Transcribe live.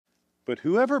But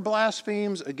whoever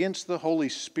blasphemes against the Holy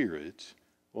Spirit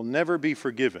will never be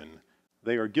forgiven.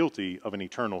 They are guilty of an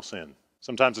eternal sin.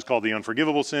 Sometimes it's called the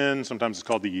unforgivable sin. Sometimes it's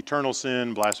called the eternal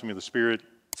sin, blasphemy of the Spirit.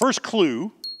 First clue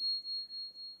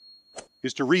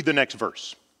is to read the next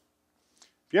verse.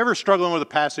 If you're ever struggling with a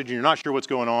passage and you're not sure what's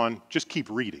going on, just keep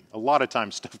reading. A lot of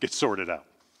times stuff gets sorted out.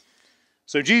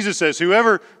 So Jesus says,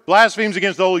 whoever blasphemes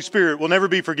against the Holy Spirit will never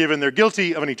be forgiven. They're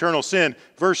guilty of an eternal sin.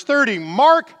 Verse 30,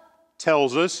 Mark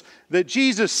tells us that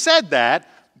Jesus said that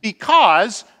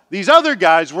because these other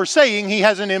guys were saying he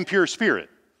has an impure spirit.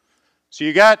 So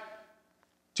you got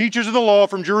teachers of the law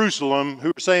from Jerusalem who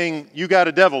are saying you got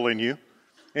a devil in you.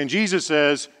 And Jesus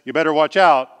says, you better watch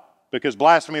out because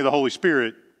blasphemy of the Holy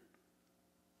Spirit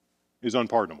is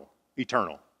unpardonable,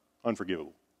 eternal,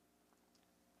 unforgivable.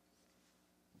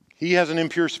 He has an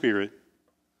impure spirit.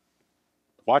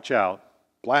 Watch out,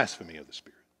 blasphemy of the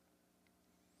Spirit.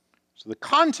 So the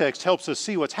context helps us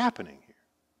see what's happening here.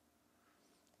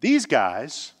 These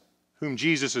guys, whom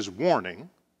Jesus is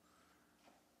warning,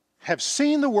 have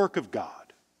seen the work of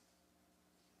God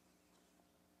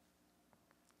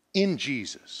in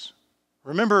Jesus.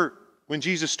 Remember, when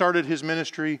Jesus started his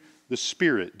ministry, the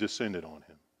Spirit descended on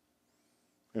him.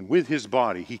 And with his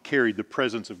body, he carried the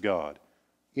presence of God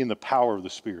in the power of the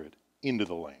Spirit into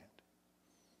the land.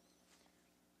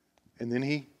 And then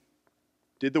he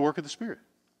did the work of the Spirit.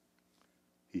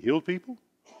 He healed people.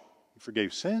 He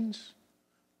forgave sins.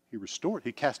 He restored.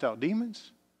 He cast out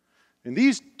demons. And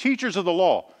these teachers of the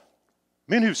law,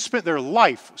 men who've spent their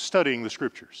life studying the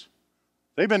Scriptures,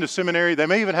 they've been to seminary. They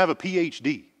may even have a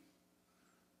PhD.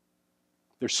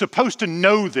 They're supposed to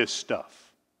know this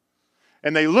stuff.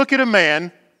 And they look at a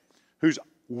man who's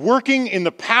working in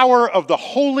the power of the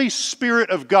Holy Spirit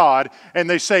of God, and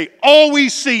they say, all we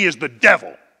see is the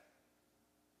devil.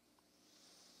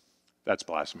 That's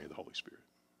blasphemy of the Holy Spirit.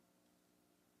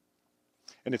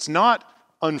 And it's not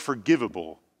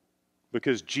unforgivable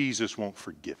because Jesus won't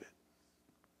forgive it.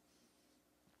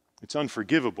 It's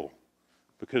unforgivable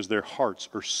because their hearts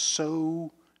are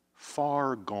so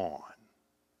far gone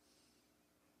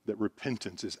that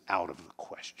repentance is out of the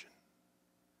question.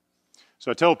 So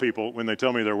I tell people, when they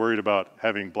tell me they're worried about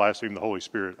having blasphemed the Holy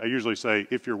Spirit, I usually say,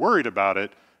 if you're worried about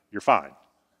it, you're fine.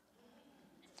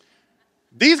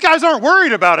 These guys aren't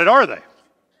worried about it, are they?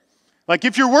 Like,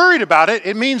 if you're worried about it,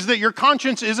 it means that your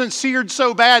conscience isn't seared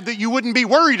so bad that you wouldn't be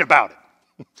worried about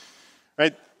it.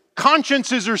 Right?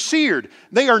 Consciences are seared.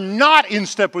 They are not in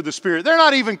step with the Spirit. They're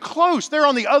not even close. They're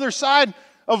on the other side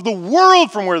of the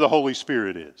world from where the Holy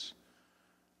Spirit is.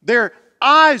 Their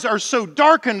eyes are so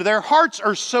darkened, their hearts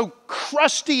are so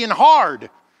crusty and hard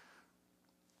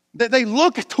that they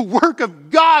look at the work of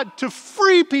God to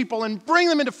free people and bring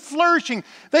them into flourishing.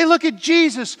 They look at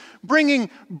Jesus bringing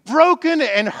broken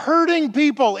and hurting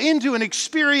people into an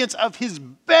experience of his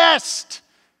best.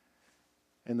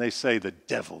 And they say, the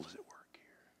devil's at work here.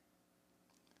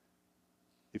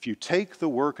 If you take the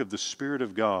work of the Spirit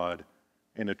of God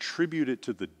and attribute it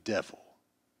to the devil,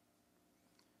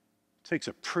 it takes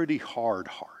a pretty hard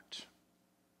heart.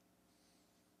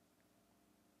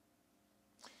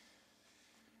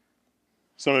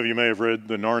 Some of you may have read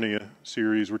the Narnia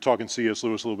series. We're talking C.S.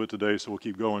 Lewis a little bit today, so we'll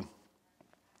keep going.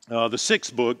 The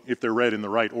sixth book, if they're read in the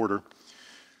right order,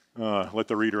 let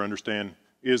the reader understand,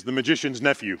 is The Magician's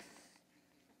Nephew.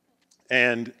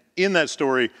 And in that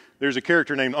story, there's a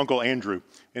character named Uncle Andrew,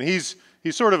 and he's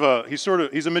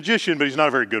a magician, but he's not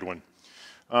a very good one.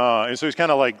 And so he's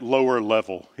kind of like lower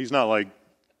level. He's not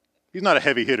a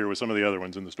heavy hitter with some of the other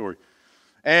ones in the story.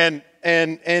 And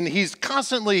he's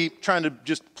constantly trying to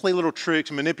just play little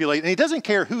tricks and manipulate. And he doesn't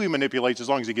care who he manipulates as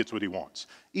long as he gets what he wants,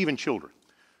 even children.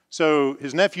 So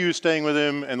his nephew is staying with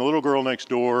him and the little girl next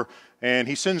door, and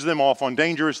he sends them off on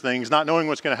dangerous things, not knowing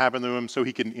what's going to happen to him so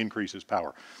he can increase his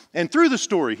power. And through the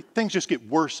story, things just get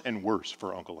worse and worse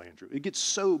for Uncle Andrew. It gets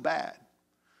so bad.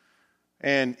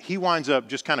 And he winds up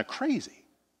just kind of crazy,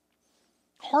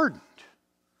 hardened.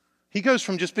 He goes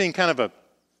from just being kind of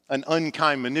an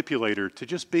unkind manipulator to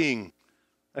just being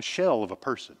a shell of a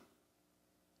person.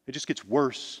 It just gets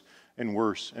worse and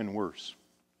worse and worse.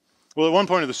 Well, at one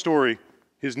point of the story,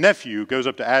 his nephew goes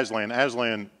up to Aslan.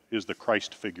 Aslan is the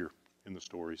Christ figure in the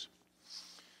stories,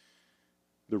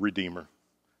 the Redeemer.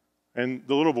 And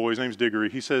the little boy, his name's Diggory,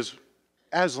 he says,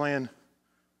 Aslan,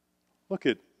 look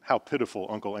at how pitiful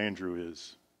Uncle Andrew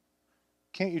is.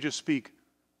 Can't you just speak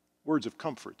words of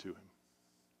comfort to him?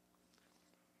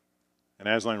 And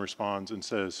Aslan responds and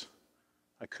says,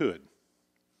 I could.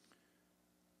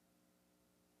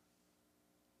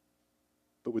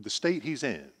 But with the state he's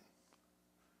in,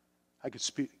 I could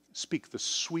speak the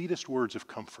sweetest words of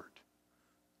comfort.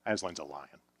 Aslan's a lion.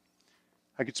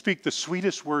 I could speak the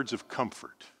sweetest words of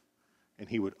comfort, and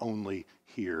he would only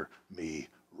hear me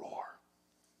roar.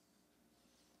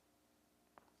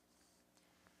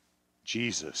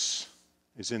 Jesus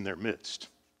is in their midst,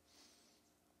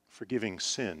 forgiving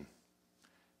sin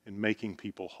and making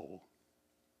people whole,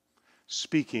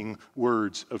 speaking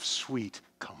words of sweet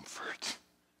comfort,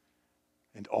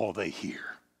 and all they hear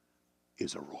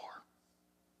is a roar.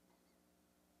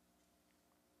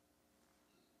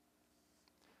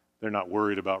 They're not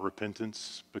worried about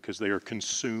repentance because they are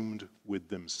consumed with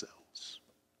themselves.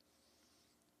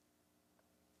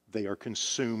 They are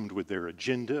consumed with their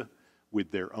agenda,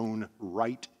 with their own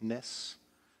rightness,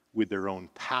 with their own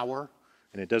power.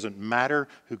 And it doesn't matter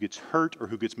who gets hurt or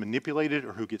who gets manipulated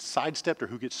or who gets sidestepped or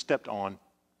who gets stepped on.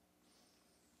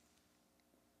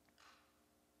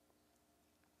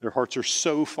 Their hearts are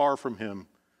so far from him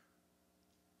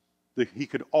that he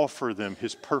could offer them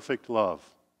his perfect love.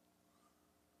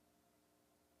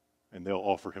 And they'll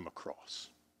offer him a cross.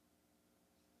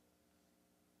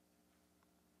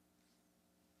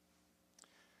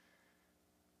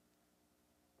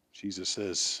 Jesus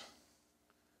says,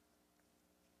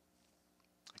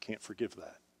 I can't forgive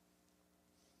that.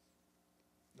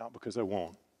 Not because I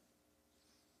won't,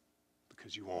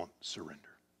 because you won't surrender.